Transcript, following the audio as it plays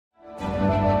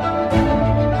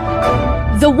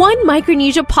The One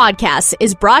Micronesia podcast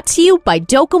is brought to you by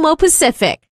Docomo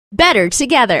Pacific. Better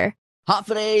together.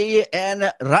 Hafre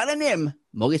and Rananim,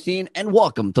 Mogathin, and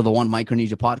welcome to the One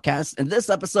Micronesia podcast. In this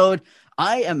episode,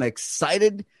 I am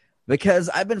excited because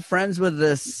I've been friends with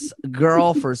this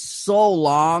girl for so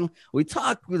long. We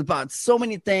talked about so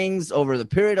many things over the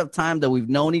period of time that we've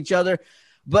known each other,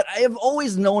 but I have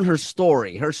always known her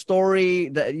story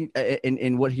that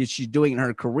in what she's doing in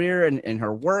her career and in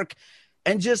her work.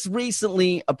 And just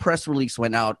recently, a press release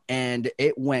went out, and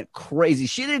it went crazy.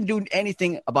 She didn't do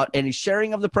anything about any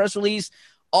sharing of the press release.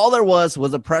 All there was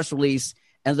a press release,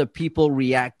 and the people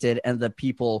reacted, and the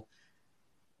people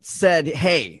said,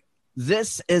 hey,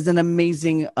 this is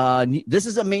amazing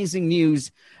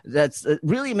news that's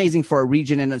really amazing for our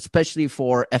region, and especially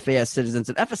for FAS citizens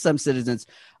and FSM citizens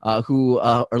who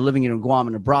are living in Guam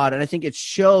and abroad. And I think it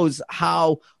shows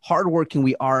how hardworking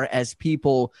we are as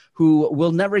people who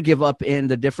will never give up in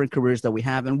the different careers that we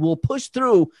have, and we'll push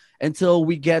through until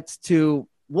we get to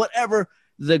whatever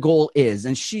the goal is.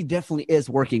 And she definitely is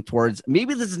working towards,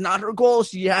 maybe this is not her goal,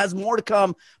 she has more to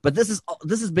come, but this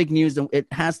is big news, and it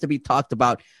has to be talked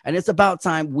about, and it's about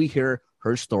time we hear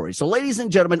her story. So ladies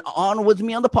and gentlemen, on with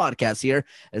me on the podcast here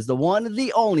is the one,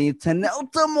 the only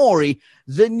Tenelta Mori,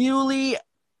 the newly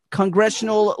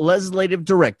congressional legislative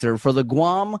director for the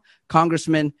Guam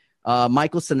Congressman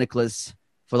Michael St. Nicholas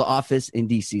for the office in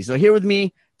DC. So here with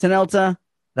me, Tenelta,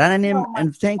 Rananim,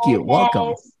 and thank you.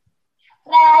 Welcome.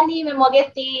 Randy,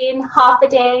 Mogathin, half a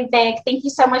day, Vic. Thank you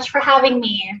so much for having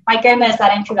me. My goodness,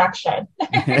 that introduction.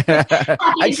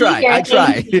 I try.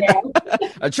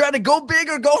 I try to go big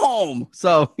or go home.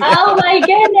 So. Oh my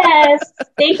goodness!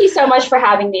 Thank you so much for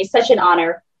having me. Such an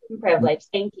honor and privilege.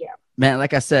 Thank you. Man,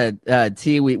 like I said,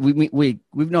 T, we've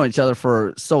known each other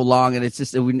for so long, and it's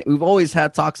just we've always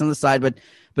had talks on the side, but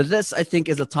this I think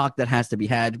is a talk that has to be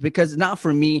had, because not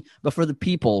for me, but for the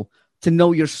people, to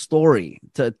know your story,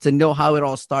 to know how it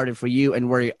all started for you and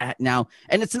where you're at now.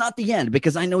 And it's not the end,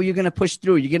 because I know you're going to push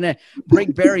through. You're going to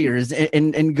break barriers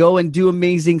and go and do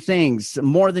amazing things,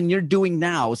 more than you're doing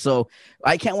now. So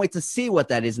I can't wait to see what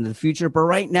that is in the future. But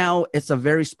right now, it's a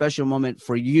very special moment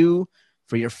for you,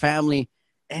 for your family.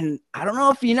 And I don't know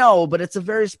if you know, but it's a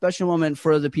very special moment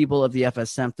for the people of the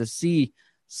FSM to see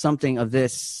something of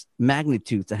this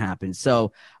magnitude to happen.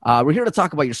 So we're here to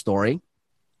talk about your story.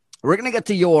 We're going to get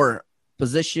to your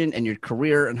position and your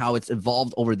career and how it's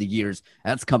evolved over the years.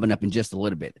 That's coming up in just a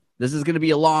little bit. This is going to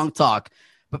be a long talk,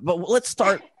 but let's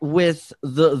start with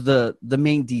the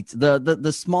main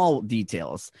the small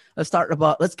details. Let's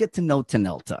get to know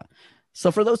Tenelta.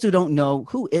 So for those who don't know,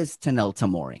 who is Tenelta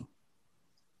Mori?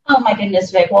 Oh my goodness,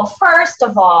 Vic. Well, first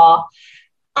of all,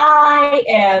 I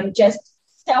am just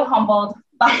so humbled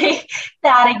by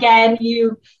that. Again,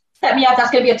 you set me up. That's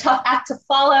going to be a tough act to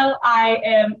follow. I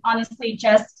am honestly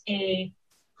just a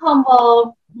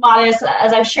humble, modest,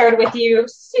 as I've shared with you,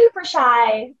 super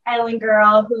shy island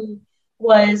girl who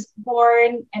was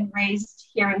born and raised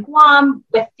here in Guam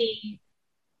with the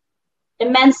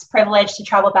immense privilege to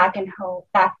travel back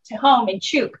to home in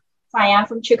Chuuk. So I am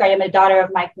from Chuuk. I am a daughter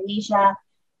of Micronesia,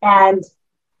 and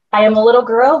I am a little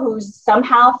girl who's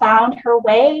somehow found her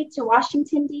way to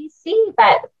Washington, D.C.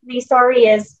 But the story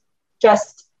is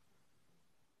just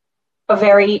a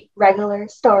very regular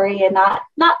story, and not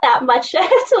that much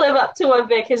to live up to what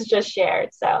Vic has just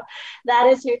shared. So that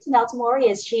is who Tenelta Mori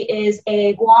is. She is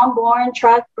a Guam-born,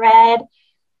 truck-bred,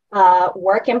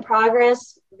 work in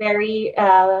progress, very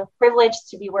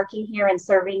privileged to be working here and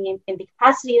serving in the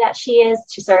capacity that she is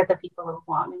to serve the people of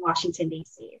Guam in Washington,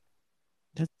 D.C.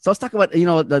 So let's talk about,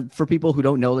 for people who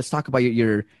don't know, let's talk about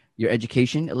your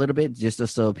education a little bit, just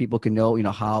so people can know,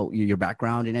 how your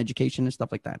background in education and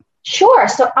stuff like that. Sure.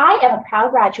 So I am a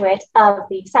proud graduate of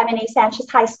the Simon A. Sanchez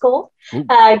High School.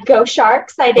 Go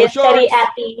Sharks. I did study at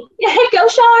the Go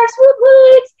Sharks. Woot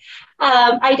woot.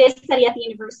 I did study at the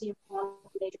University of Guam,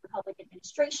 major in public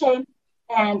administration.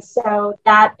 And so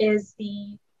that is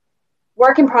the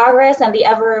work in progress and the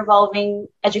ever evolving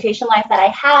education life that I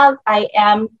have. I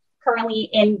am currently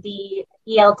in the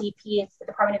ELDP, it's the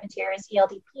Department of Interior's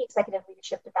ELDP, Executive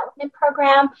Leadership Development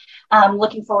Program.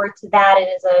 Looking forward to that. It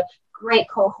is a great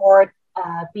cohort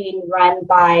being run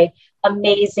by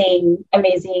amazing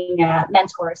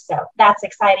mentors. So that's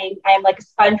exciting. I am like a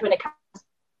sponge when it comes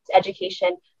to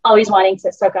education, always wanting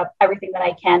to soak up everything that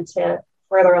I can to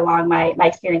further along my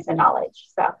experience and knowledge.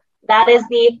 So that is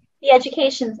the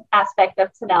education aspect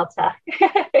of Tenelta.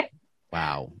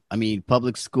 Wow. I mean,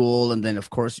 public school, and then, of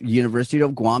course, University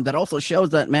of Guam. That also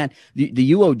shows that, man,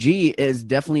 the UOG is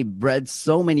definitely bred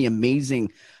so many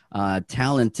amazing,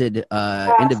 talented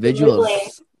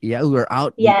individuals. who are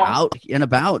out and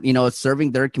about,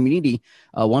 serving their community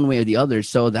one way or the other.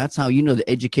 So that's how the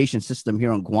education system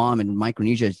here on Guam and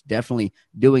Micronesia is definitely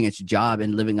doing its job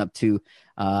and living up to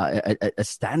a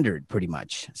standard, pretty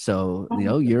much. So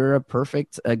you're a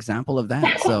perfect example of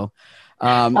that. So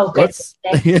let's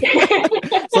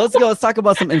so let's go. Let's talk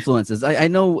about some influences. I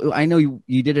know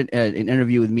you did an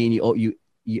interview with me, and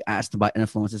you asked about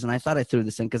influences, and I thought I threw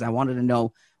this in because I wanted to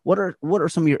know what are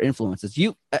some of your influences.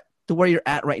 You to where you're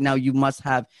at right now, you must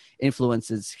have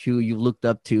influences who you looked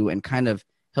up to and kind of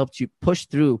helped you push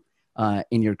through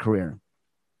in your career.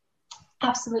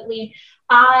 Absolutely.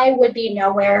 I would be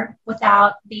nowhere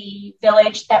without the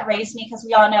village that raised me, because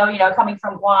we all know, coming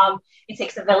from Guam, it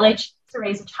takes a village to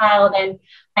raise a child. And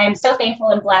I am so thankful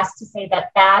and blessed to say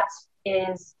that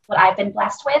is what I've been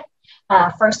blessed with.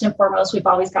 First and foremost, we've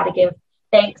always got to give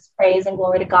thanks, praise, and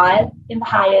glory to God in the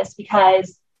highest,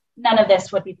 because none of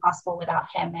this would be possible without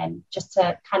him. And just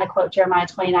to kind of quote Jeremiah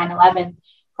 29:11,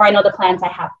 for I know the plans I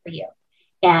have for you.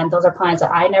 And those are plans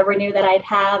that I never knew that I'd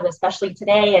have, especially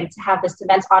today. And to have this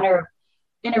immense honor of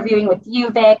interviewing with you,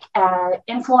 Vic,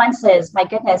 influences, my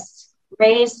goodness,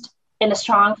 raised in a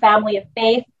strong family of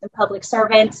faith and public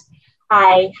servants.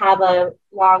 I have a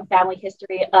long family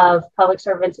history of public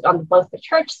servants on both the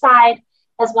church side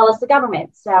as well as the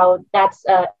government. So that's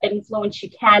an influence you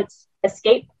can't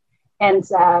escape. And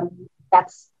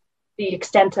that's the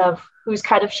extent of who's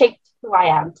kind of shaped who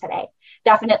I am today.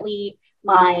 Definitely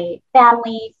my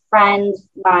family, friends,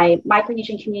 my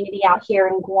Micronesian community out here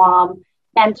in Guam,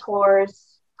 mentors,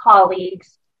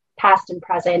 colleagues, past and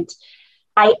present.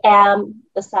 I am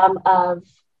the sum of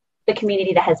the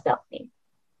community that has built me.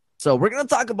 So we're going to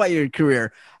talk about your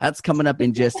career. That's coming up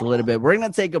in just a little bit. We're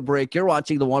going to take a break. You're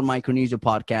watching the One Micronesia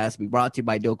podcast. We brought to you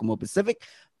by Docomo Pacific.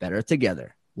 Better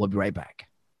together. We'll be right back.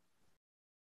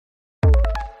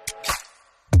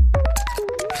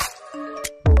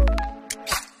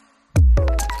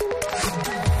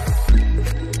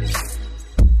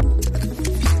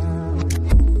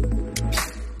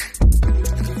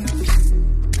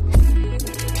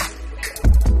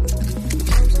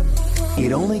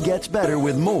 It only gets better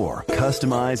with more.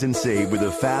 Customize and save with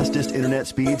the fastest internet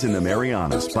speeds in the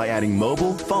Marianas by adding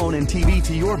mobile, phone, and TV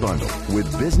to your bundle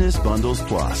with Business Bundles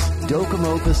Plus.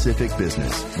 Docomo Pacific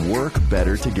Business. Work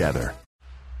better together.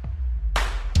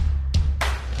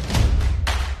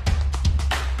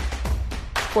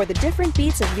 For the different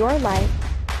beats of your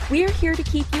life, we're here to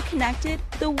keep you connected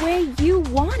the way you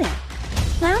want it.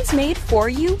 Plans made for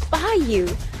you, by you.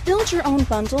 Build your own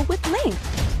bundle with Link.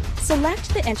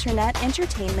 Select the internet,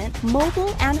 entertainment,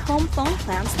 mobile, and home phone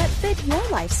plans that fit your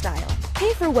lifestyle.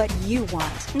 Pay for what you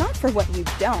want, not for what you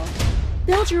don't.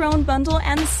 Build your own bundle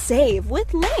and save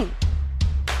with Link.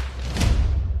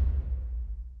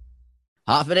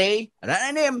 Hafide,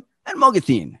 Rananim, and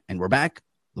Mogathin. And we're back.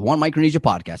 The One Micronesia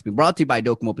podcast being brought to you by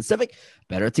Docomo Pacific.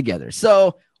 Better together.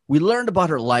 So we learned about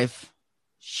her life.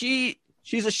 She's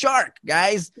a shark,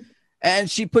 guys. And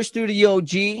she pushed through the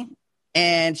EOG.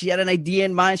 And she had an idea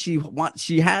in mind.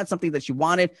 She had something that she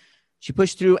wanted. She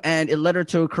pushed through, and it led her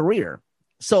to a career.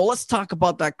 So let's talk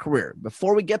about that career.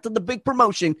 Before we get to the big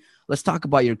promotion, let's talk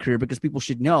about your career, because people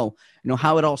should know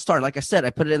how it all started. Like I said, I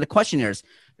put it in the questionnaires.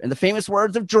 In the famous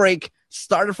words of Drake,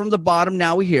 started from the bottom,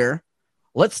 now we're here.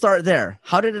 Let's start there.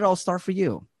 How did it all start for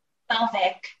you? Well,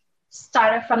 Vic,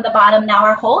 started from the bottom. Now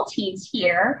our whole team's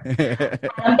here.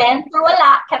 I've been through a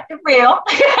lot, kept it real.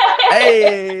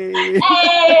 Hey!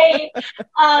 Hey!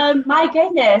 My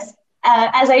goodness.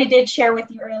 As I did share with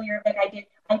you earlier, that I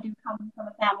do come from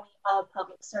a family of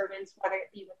public servants, whether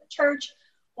it be with the church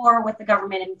or with the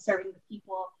government and serving the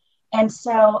people. And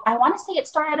so I want to say it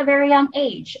started at a very young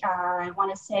age. I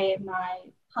want to say my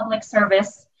public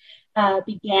service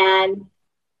began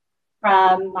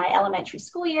from my elementary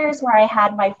school years, where I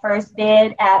had my first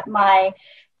bid at my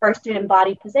first student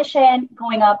body position,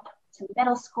 going up to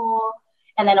middle school,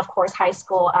 and then, of course, high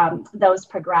school. Those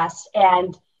progressed.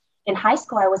 And in high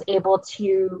school, I was able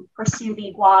to pursue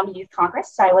the Guam Youth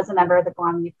Congress. So I was a member of the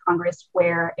Guam Youth Congress,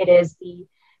 where it is the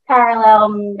parallel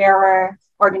mirror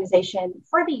organization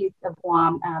for the youth of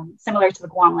Guam, similar to the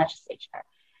Guam legislature.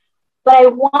 But I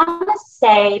want to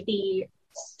say the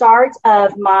start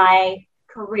of my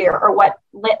career, or what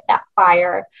lit that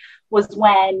fire, was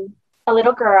when a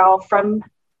little girl from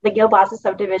the Gilbaza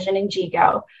subdivision in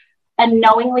Jigo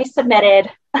unknowingly submitted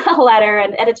a letter,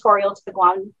 an editorial to the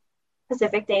Guam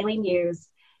Pacific Daily News,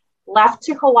 left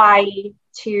to Hawaii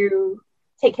to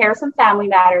take care of some family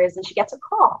matters, and she gets a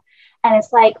call. And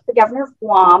it's like, the governor of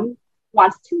Guam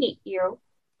wants to meet you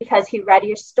because he read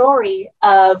your story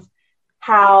of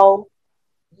how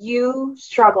you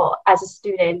struggle as a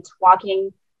student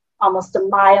walking almost a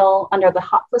mile under the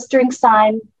hot blistering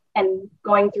sun and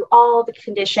going through all the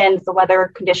conditions, the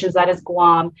weather conditions that is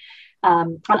Guam,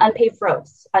 on unpaved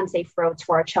roads, unsafe roads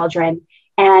for our children.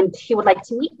 And he would like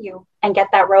to meet you and get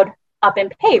that road up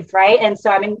and paved, right? And so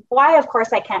I'm in Hawaii, of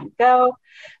course I can't go,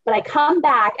 but I come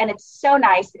back and it's so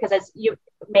nice because, as you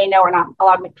may know, or not a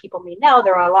lot of people may know,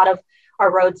 there are a lot of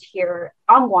our roads here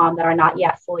on Guam that are not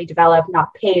yet fully developed,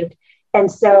 not paved.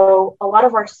 And so a lot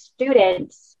of our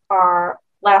students are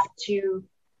left to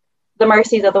the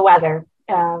mercies of the weather,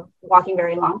 walking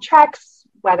very long treks,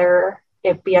 whether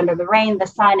it be under the rain, the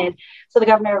sun. And so the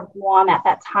governor of Guam at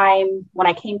that time, when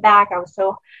I came back, I was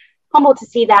so humbled to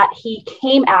see that he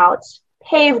came out,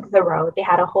 paved the road. They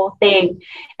had a whole thing.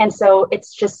 And so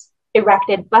it's just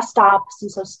erected bus stops.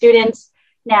 And so students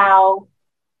now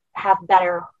have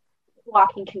better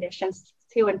walking conditions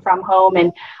to and from home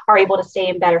and are able to stay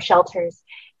in better shelters.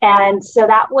 And so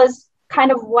that was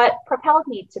kind of what propelled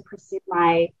me to pursue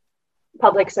my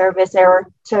public service,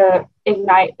 or to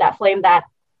ignite that flame that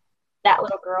that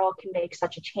little girl can make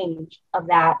such a change of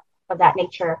that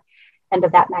nature and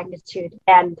of that magnitude.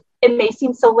 And it may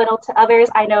seem so little to others.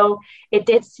 I know it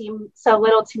did seem so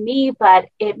little to me, but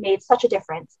it made such a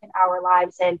difference in our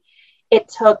lives. And it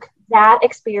took that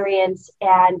experience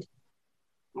and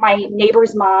my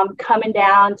neighbor's mom coming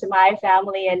down to my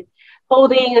family and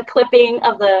holding a clipping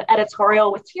of the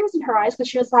editorial with tears in her eyes, because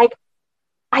she was like,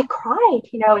 I cried,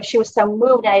 she was so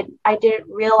moved. I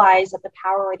didn't realize that the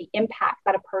power or the impact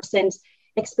that a person's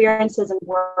experiences and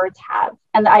words have.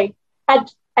 And I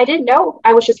didn't know.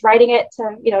 I was just writing it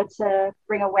to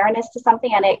bring awareness to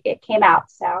something, and it came out.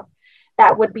 So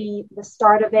that would be the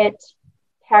start of it.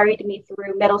 Carried me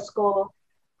through middle school,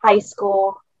 high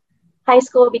school. High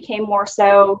school became more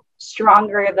so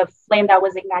stronger. The flame that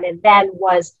was ignited then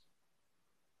was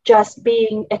just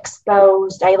being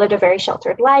exposed. I lived a very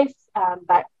sheltered life,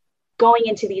 but going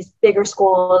into these bigger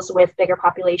schools with bigger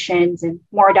populations and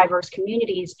more diverse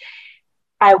communities,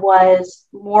 I was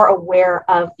more aware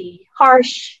of the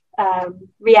harsh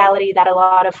reality that a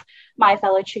lot of my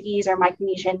fellow Chugis or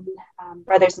Micronesian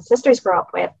brothers and sisters grew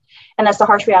up with. And that's the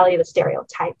harsh reality of the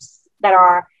stereotypes that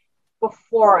are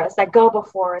before us, that go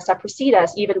before us, that precede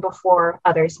us even before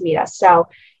others meet us. So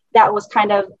that was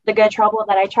kind of the good trouble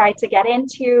that I tried to get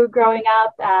into growing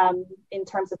up in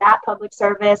terms of that public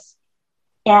service.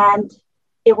 And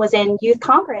it was in Youth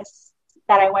Congress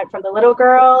that I went from the little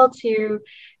girl to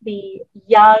the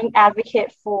young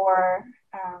advocate for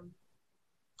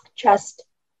just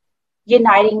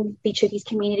uniting the Chugis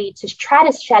community to try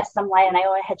to shed some light. And I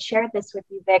know I had shared this with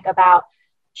you, Vic, about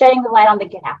shedding the light on the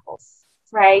good apples,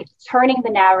 right? Turning the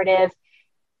narrative,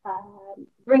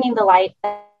 bringing the light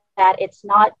that it's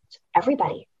not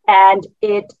everybody. And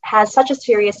it has such a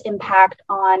serious impact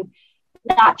on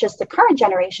not just the current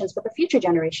generations, but the future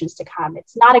generations to come.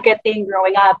 It's not a good thing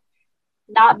growing up,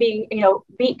 not being,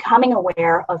 becoming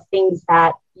aware of things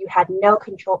that you had no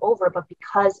control over, but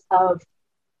because of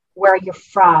where you're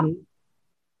from,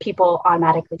 people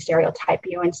automatically stereotype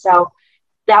you. And so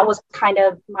that was kind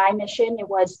of my mission. It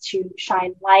was to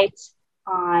shine light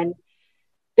on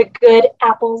the good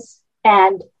apples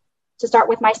and to start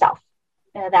with myself.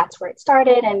 That's where it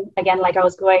started. And again, like I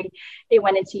was going, it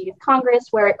went into Youth Congress,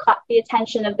 where it caught the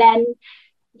attention of then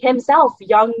himself,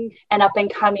 young and up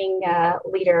and coming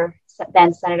leader,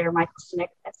 then Senator Michael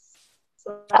Stinnekes.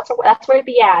 So that's where it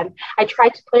began. I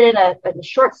tried to put in a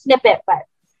short snippet, but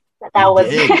that was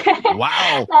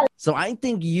wow. So I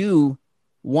think you,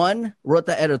 one, wrote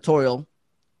the editorial,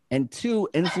 and two,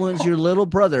 influenced your little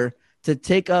brother to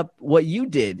take up what you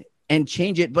did and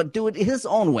change it, but do it his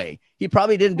own way. He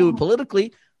probably didn't do it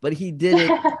politically, but he did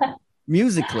it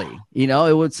musically. It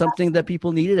was something that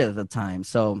people needed at the time.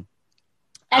 So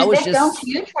and Vic, don't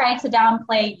you try to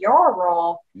downplay your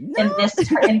role in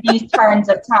these turns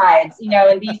of tides,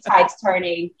 in these tides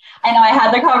turning. I know I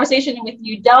had the conversation with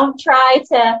you. Don't try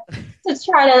to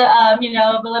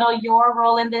belittle your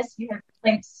role in this. You have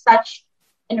played such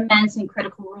an immense and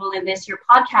critical role in this. Your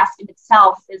podcast in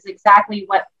itself is exactly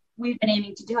what we've been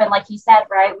aiming to do. And like you said,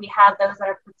 right, we have those that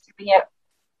are pursuing it,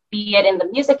 be it in the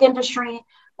music industry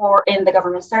or in the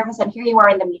government service. And here you are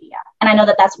in the media. And I know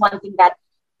that that's one thing that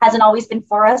hasn't always been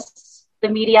for us, the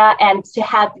media, and to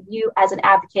have you as an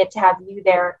advocate, to have you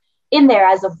in there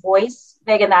as a voice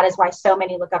Vic, and that is why so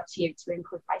many look up to you, to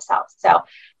include myself. So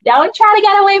don't try to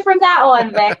get away from that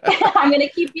one, Vic. I'm going to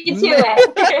keep you to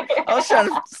it. I was trying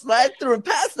to slide through and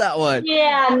past that one.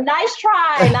 Yeah, nice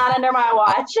try. Not under my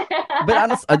watch.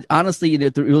 But honestly,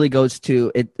 it really goes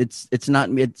to it's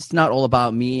not all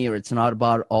about me, or it's not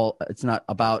about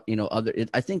other.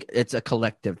 I think it's a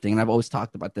collective thing, and I've always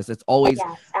talked about this. It's always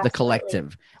the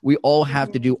collective. We all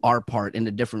have to do our part in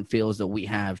the different fields that we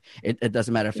have. It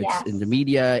doesn't matter if it's in the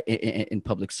media, in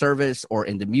public service, or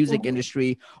in the music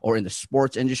industry, or in the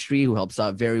sports industry, who helps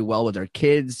out very well with our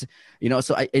kids.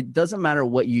 So it doesn't matter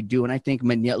what you do, and I think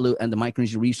Manetlu and the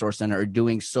Micronesia Resource Center are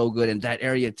doing so good in that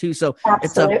area too. So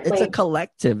it's a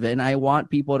collective, and I want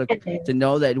people to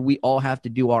know that we all have to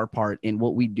do our part in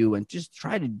what we do, and just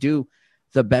try to do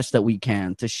the best that we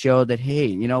can to show that,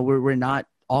 hey, we're not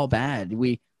all bad.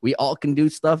 We all can do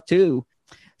stuff too.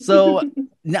 So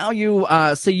now you've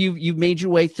made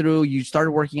your way through. You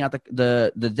started working at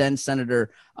the then senator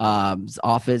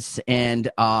office, and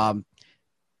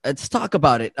let's talk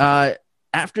about it.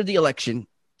 After the election,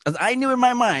 as I knew in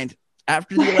my mind,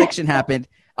 after the election happened,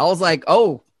 I was like,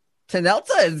 oh,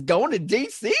 Tanelta is going to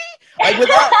DC?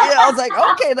 I was like,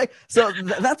 okay, so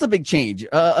that's a big change.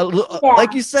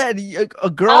 Like you said, a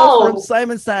girl from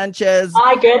Simon Sanchez,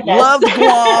 my goodness, loved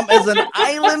Guam as an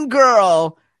island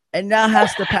girl, and now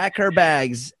has to pack her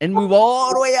bags and move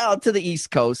all the way out to the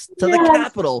East Coast, to the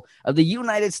capital of the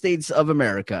United States of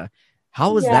America.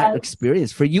 How was that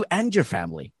experience for you and your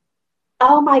family?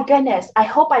 Oh my goodness. I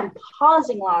hope I'm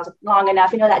pausing long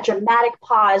enough, that dramatic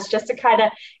pause, just to kind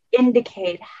of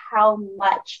indicate how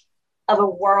much of a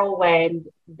whirlwind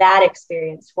that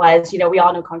experience was. We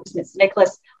all know Congressman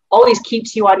Nicholas always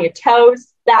keeps you on your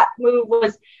toes. That move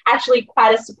was actually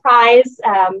quite a surprise,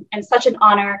 and such an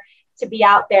honor to be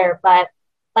out there. But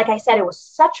like I said, it was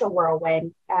such a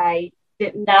whirlwind. I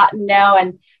did not know.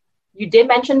 And you did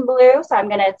mention Blue, so I'm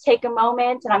going to take a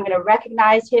moment and I'm going to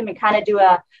recognize him and kind of do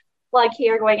a plug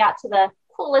here, going out to the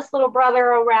coolest little brother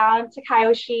around,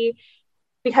 Takayoshi,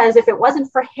 because if it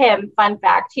wasn't for him, fun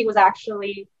fact, he was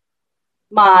actually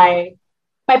my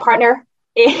partner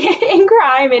in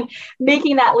crime and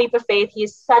making that leap of faith. He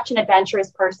is such an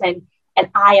adventurous person, and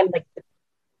I am like the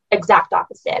exact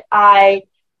opposite. I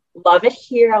love it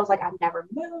here. I was like, I'm never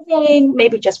moving,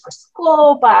 maybe just for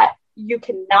school, but you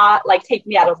cannot take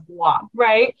me out of Guam,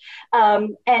 right?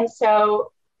 And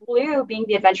so Blue, being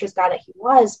the adventurous guy that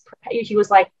he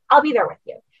was like, I'll be there with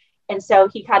you. And so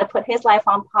he kind of put his life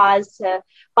on pause to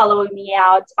follow me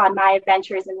out on my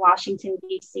adventures in Washington,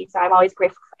 D.C. So I'm always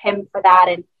grateful for him for that.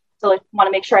 And so I want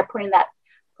to make sure I put in that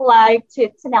plug to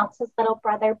Tanelta's little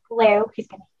brother, Blue. He's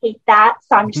going to hate that.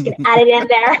 So I'm just going to add it in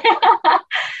there.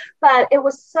 But it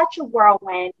was such a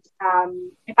whirlwind.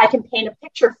 If I can paint a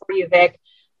picture for you, Vic,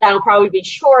 that'll probably be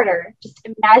shorter. Just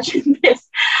imagine this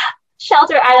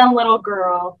shelter island little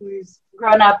girl who's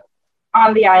grown up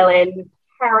on the island,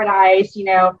 paradise,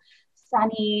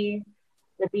 sunny,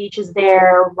 the beach is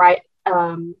there, right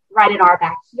in our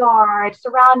backyard,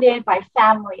 surrounded by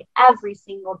family every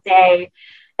single day.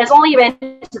 Has only been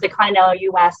to the continental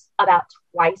U.S. about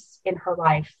twice in her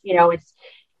life. It's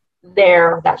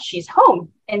there that she's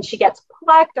home, and she gets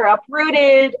plucked or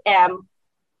uprooted and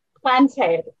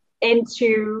planted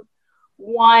into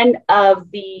one of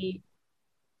the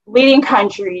leading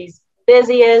country's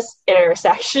busiest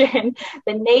intersection,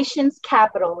 the nation's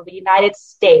capital, the United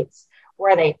States,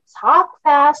 where they talk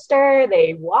faster,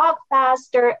 they walk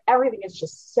faster, everything is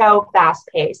just so fast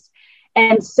paced.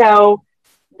 And so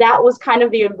that was kind of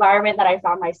the environment that I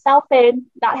found myself in,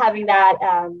 not having that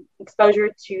exposure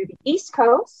to the East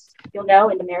Coast. You'll know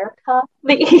in America,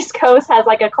 the East Coast has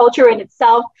a culture in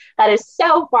itself that is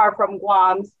so far from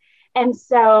Guam's. And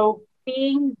so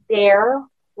being there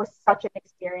was such an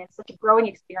experience, such a growing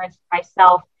experience for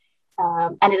myself.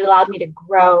 And it allowed me to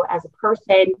grow as a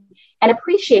person and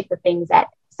appreciate the things that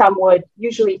some would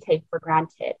usually take for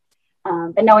granted.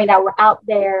 But knowing that we're out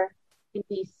there in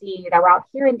DC, that we're out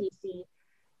here in DC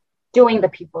doing the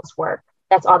people's work,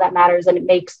 that's all that matters. And it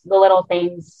makes the little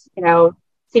things,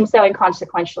 seem so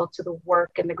inconsequential to the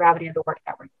work and the gravity of the work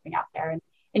that we're doing out there, and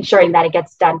ensuring that it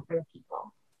gets done for the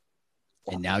people.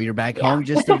 And now you're back home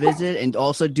just to visit and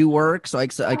also do work. So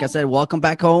like I said, welcome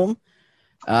back home.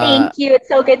 Thank you. It's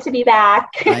so good to be back.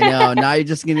 I know. Now you're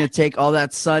just going to take all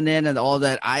that sun in and all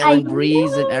that island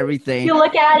breeze and everything. You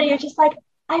look at it, you're just like,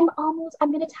 I'm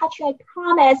going to touch you. I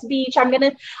promise, beach.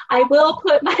 I will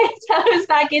put my toes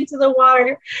back into the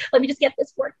water. Let me just get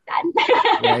this work done.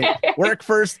 Right. Work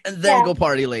first and then go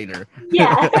party later.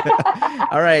 Yeah.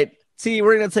 All right. See,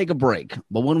 we're going to take a break.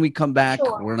 But when we come back,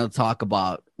 Sure. we're going to talk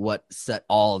about what set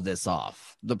all of this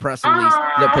off. The press release,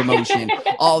 the promotion,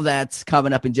 all that's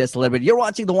coming up in just a little bit. You're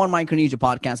watching the One Micronesia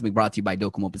podcast, being brought to you by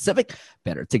Docomo Pacific.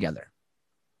 Better together.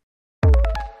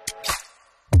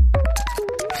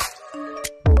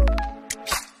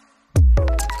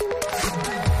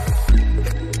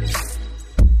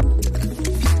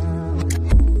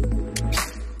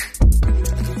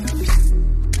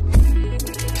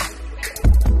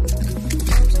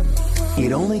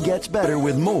 It only gets better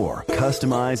with more.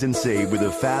 Customize and save with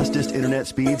the fastest internet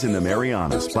speeds in the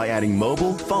Marianas by adding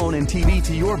mobile, phone, and TV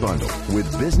to your bundle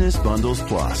with Business Bundles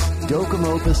Plus.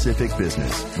 Docomo Pacific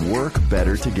Business. Work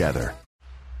better together.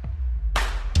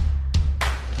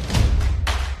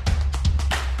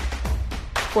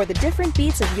 For the different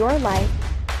beats of your life,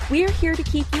 we're here to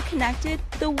keep you connected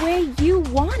the way you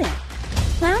want it.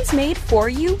 Plans made for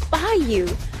you, by you.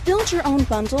 Build your own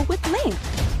bundle with Link.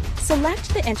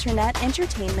 Select the internet,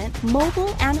 entertainment,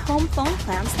 mobile, and home phone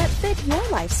plans that fit your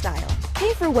lifestyle.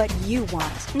 Pay for what you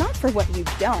want, not for what you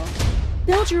don't.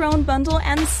 Build your own bundle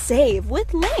and save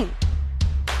with Link.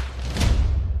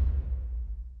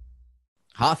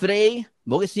 Hafide,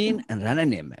 Mogasin, and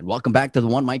Rananim. And welcome back to the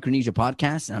One Micronesia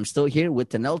podcast. And I'm still here with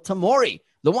Tanel Tamori,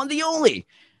 the one, the only.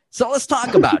 So let's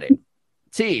talk about it.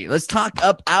 Let's talk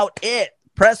about it.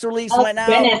 Press release went out.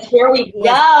 Goodness, here we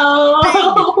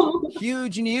go. Big,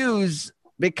 huge news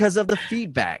because of the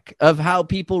feedback of how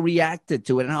people reacted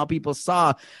to it and how people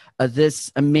saw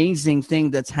this amazing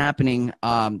thing that's happening.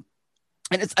 And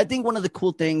it's, I think, one of the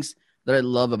cool things that I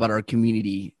love about our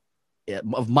community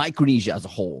of Micronesia as a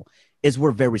whole is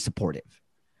we're very supportive.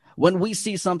 When we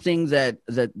see something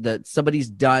that somebody's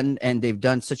done and they've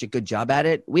done such a good job at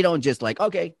it, we don't just like,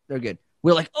 okay, they're good.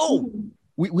 We're like, oh.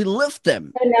 We lift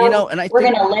them, and we're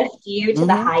going to lift you to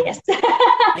the highest.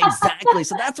 Exactly.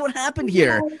 So that's what happened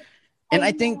here. And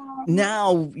I think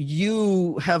now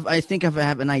you have,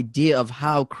 have an idea of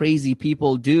how crazy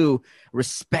people do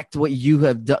respect what you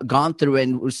have gone through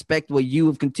and respect what you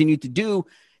have continued to do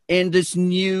in this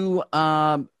new,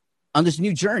 on this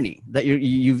new journey that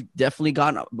you've definitely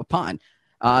gone upon.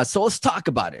 So let's talk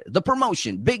about it. The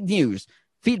promotion, big news,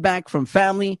 feedback from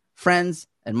family, friends,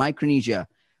 and Micronesia.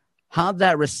 How'd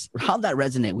that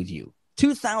resonate with you?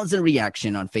 2,000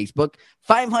 reaction on Facebook,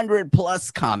 500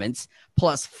 plus comments,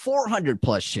 plus 400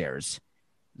 plus shares.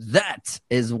 That's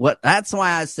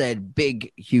why I said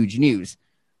big, huge news.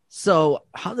 So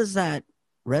how does that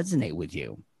resonate with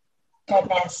you?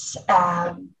 Goodness.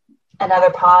 Another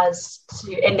pause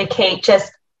to indicate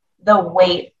just the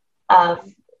weight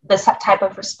of this type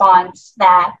of response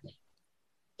that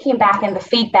came back in the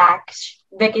feedback.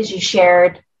 Vic, as you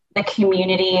shared, the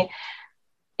community.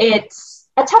 It's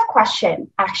a tough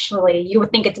question, actually. You would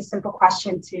think it's a simple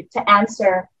question to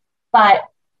answer, but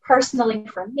personally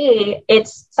for me,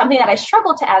 it's something that I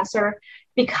struggle to answer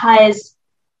because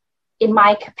in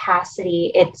my capacity,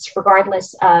 it's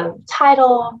regardless of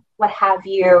title, what have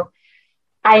you,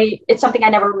 it's something I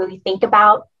never really think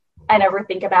about. I never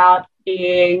think about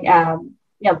being,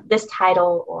 this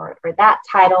title or that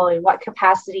title, in what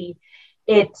capacity.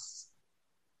 It's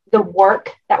the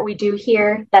work that we do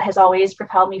here that has always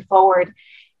propelled me forward.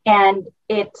 And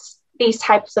it's these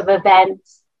types of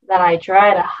events that I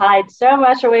try to hide so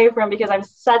much away from because I'm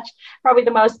probably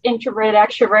the most introverted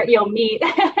extrovert you'll meet.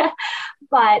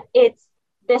 But it's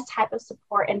this type of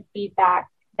support and feedback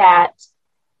that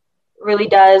really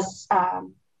does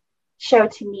show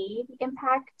to me the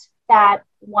impact that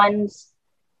one's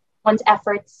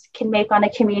efforts can make on a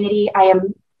community. I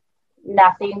am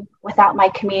nothing without my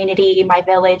community, my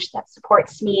village that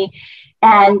supports me.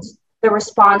 And the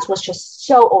response was just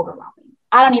so overwhelming.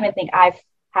 I don't even think I've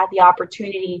had the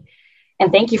opportunity,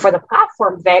 and thank you for the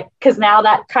platform, Vic, because now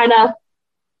that kind of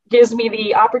gives me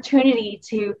the opportunity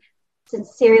to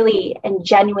sincerely and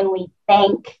genuinely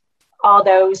thank all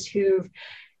those who've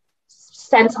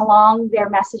sent along their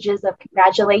messages of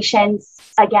congratulations.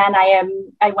 Again,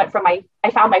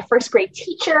 I found my first grade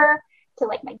teacher to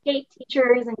like my gate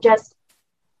teachers and just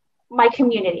my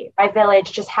community, my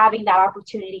village, just having that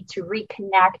opportunity to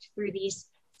reconnect through these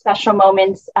special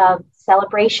moments of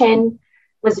celebration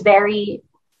was very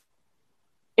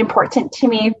important to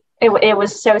me. It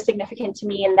was so significant to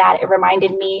me in that it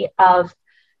reminded me of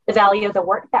the value of the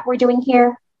work that we're doing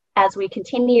here as we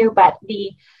continue, but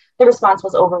the response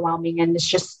was overwhelming and it's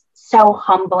just so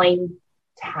humbling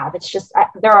to have. It's just,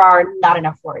 there are not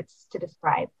enough words to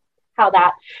describe how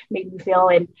that made me feel.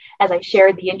 And as I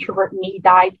shared, the introvert me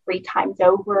died 3 times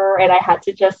over and I had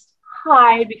to just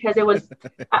hide because it was,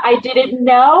 I didn't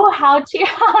know how to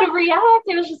react.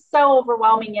 It was just so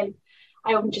overwhelming. And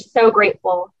I'm just so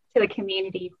grateful to the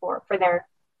community for their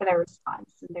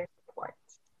response and their support.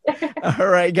 All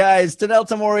right, guys. Tanel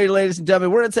Tamori, ladies and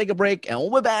gentlemen, we're going to take a break and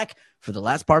we'll be back for the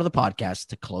last part of the podcast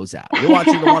to close out. You're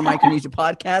watching the One Micronesia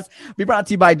podcast. Be brought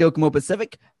to you by Docomo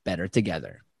Pacific. Better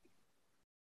together.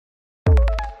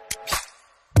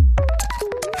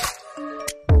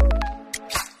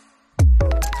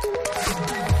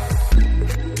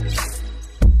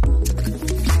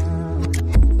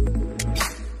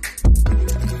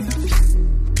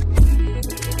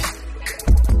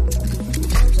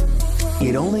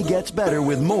 It only gets better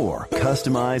with more.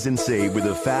 Customize and save with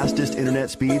the fastest internet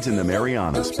speeds in the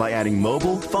Marianas by adding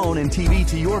mobile, phone, and TV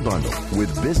to your bundle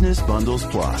with Business Bundles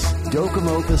Plus.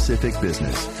 Docomo Pacific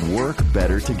Business. Work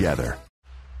better together.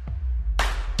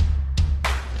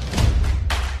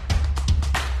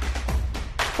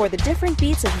 For the different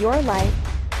beats of your life,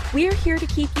 we're here to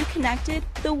keep you connected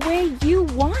the way you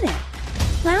want it.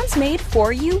 Plans made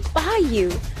for you, by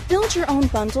you. Build your own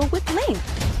bundle with Link.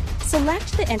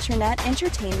 Select the internet,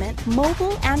 entertainment,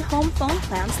 mobile, and home phone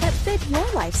plans that fit your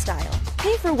lifestyle.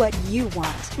 Pay for what you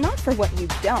want, not for what you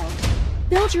don't.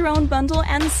 Build your own bundle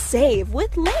and save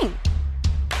with Link.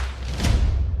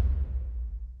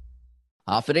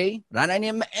 Afere,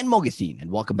 Rananim, and Mogasin,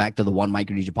 and welcome back to the One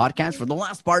Micronesia podcast. For the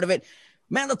last part of it,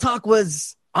 man, the talk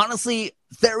was honestly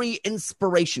very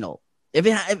inspirational. If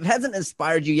it hasn't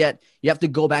inspired you yet, you have to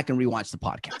go back and rewatch the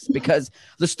podcast because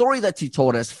the story that she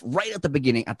told us right at the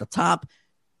beginning, at the top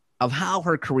of how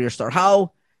her career started,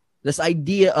 how this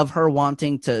idea of her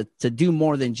wanting to do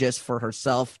more than just for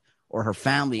herself or her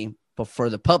family, but for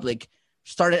the public,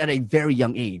 started at a very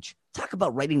young age. Talk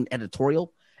about writing an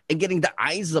editorial and getting the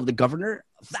eyes of the governor.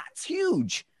 That's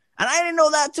huge. And I didn't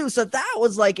know that too. So that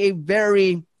was like a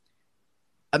very...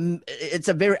 it's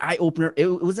a very eye-opener. It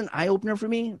was an eye-opener for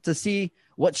me to see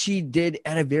what she did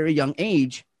at a very young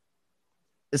age.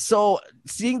 So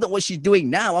seeing what she's doing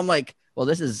now, I'm like, well,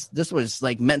 this was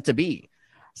like meant to be.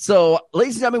 So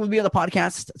ladies and gentlemen, with me on the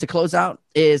podcast to close out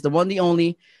is the one, the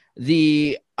only,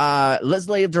 the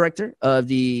legislative director of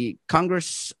the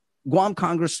Guam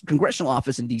Congress Congressional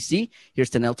Office in D.C. Here's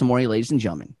Tanel Tamori, ladies and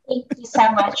gentlemen. Thank you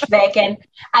so much, Vic. And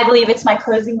I believe it's my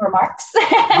closing remarks.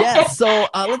 Yes. So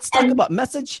let's talk about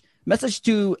message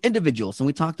to individuals. And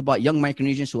we talked about young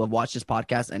Micronesians who have watched this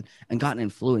podcast and gotten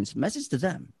influenced. Message to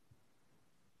them.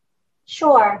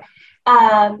 Sure.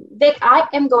 Vic, I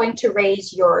am going to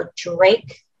raise your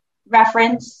Drake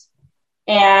reference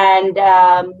and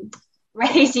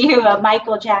raise you a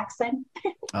Michael Jackson.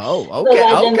 Oh, okay. The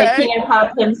legend, the king of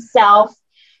pop himself.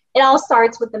 It all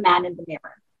starts with the man in the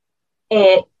mirror.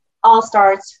 It all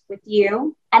starts with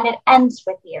you and it ends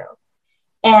with you.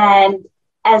 And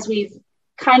as we've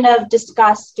kind of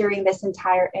discussed during this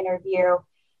entire interview,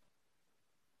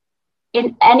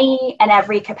 in any and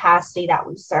every capacity that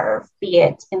we serve, be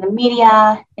it in the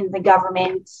media, in the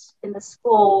government, in the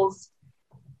schools,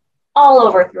 all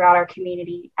over throughout our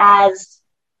community, as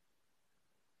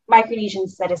Micronesian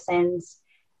citizens,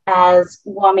 as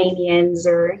Guamanians,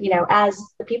 or, as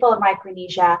the people of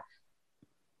Micronesia,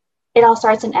 it all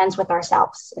starts and ends with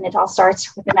ourselves. And it all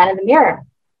starts with the man in the mirror.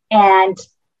 And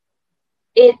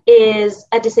it is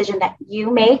a decision that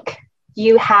you make.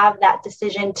 You have that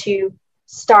decision to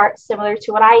start similar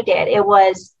to what I did. It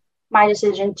was my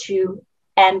decision to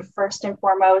end, first and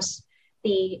foremost,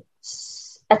 the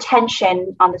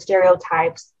attention on the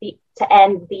stereotypes, to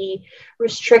end the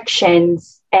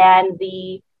restrictions and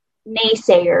the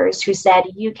naysayers who said,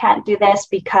 you can't do this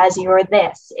because you're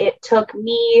this. It took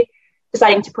me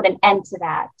deciding to put an end to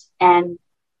that and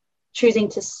choosing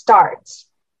to start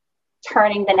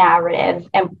turning the narrative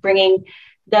and bringing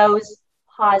those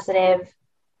positive,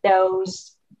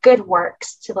 those good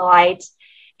works to the light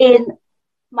in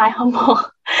my humble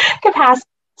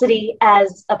capacity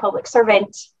as a public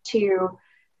servant to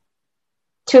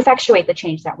effectuate the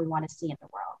change that we want to see in the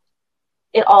world.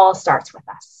 It all starts with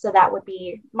us. So that would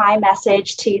be my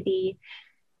message to the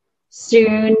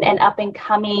soon and up and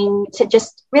coming, to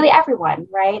just really everyone,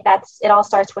 right? It all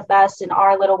starts with us in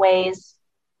our little ways.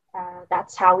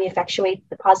 That's how we effectuate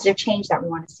the positive change that we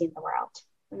want to see in the world.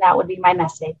 And that would be my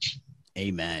message.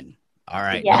 Amen. All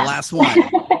right. Yes. The last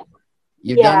one.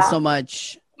 You've done so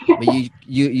much, but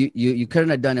you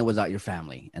couldn't have done it without your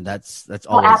family. And that's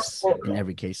always in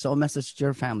every case. So a message to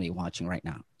your family watching right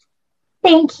now.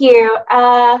 Thank you,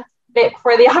 Vic,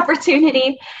 for the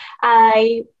opportunity.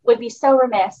 I would be so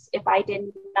remiss if I did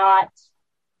not,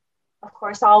 of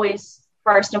course, always,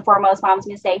 first and foremost, Mom's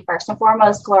going to say, first and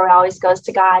foremost, glory always goes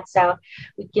to God. So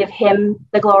we give him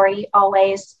the glory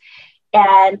always.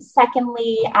 And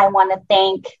secondly, I want to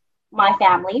thank my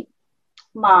family,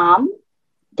 Mom,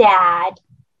 Dad,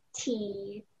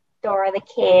 T, Dora, the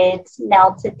kids,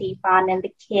 Nelta, Defon, and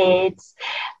the kids,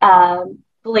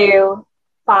 Blue,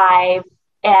 5,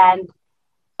 and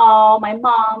all my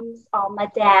moms, all my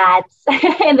dads.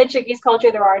 In the Chickies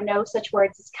culture, there are no such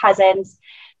words as cousins.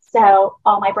 So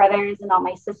all my brothers and all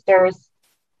my sisters,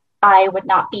 I would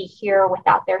not be here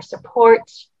without their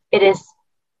support. It is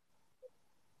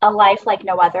a life like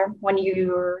no other when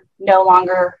you're no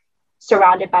longer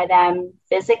surrounded by them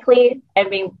physically and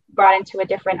being brought into a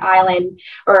different island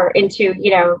or into,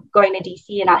 going to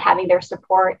DC and not having their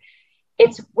support.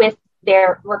 It's with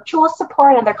their virtual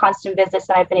support and their constant visits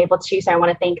that I've been able to. So I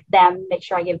want to thank them, make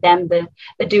sure I give them the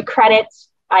due credit.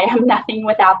 I am nothing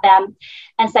without them.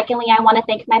 And secondly, I want to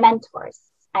thank my mentors.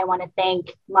 I want to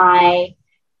thank my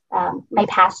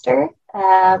pastor,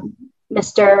 the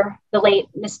late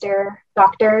Mr.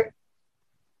 Dr.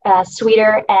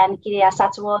 Sweeter and Kiria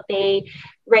Satsuo. They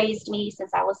raised me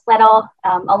since I was little,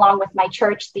 along with my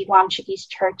church, the Guam Chickies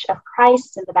Church of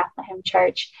Christ and the Bethlehem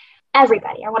Church.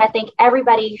 Everybody. I want to thank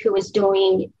everybody who is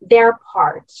doing their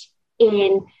part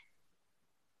in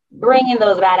bringing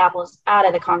those bad apples out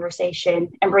of the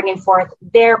conversation and bringing forth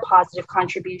their positive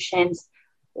contributions,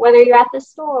 whether you're at the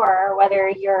store, whether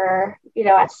you're,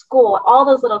 at school, all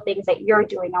those little things that you're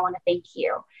doing. I want to thank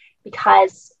you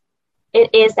because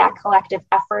it is that collective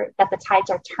effort that the tides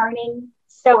are turning.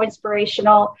 So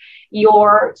inspirational.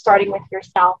 You're starting with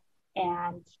yourself,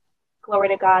 and glory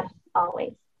to God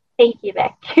always. Thank you,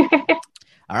 Vic.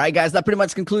 All right, guys, that pretty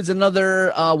much concludes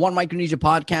another One Micronesia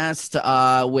podcast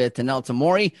with Tanel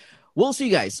Tamori. We'll see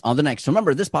you guys on the next.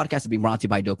 Remember, this podcast is being brought to you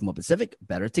by Docomo Pacific.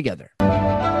 Better together.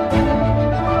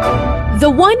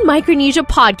 The One Micronesia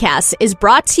podcast is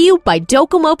brought to you by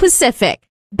Docomo Pacific.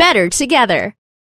 Better together.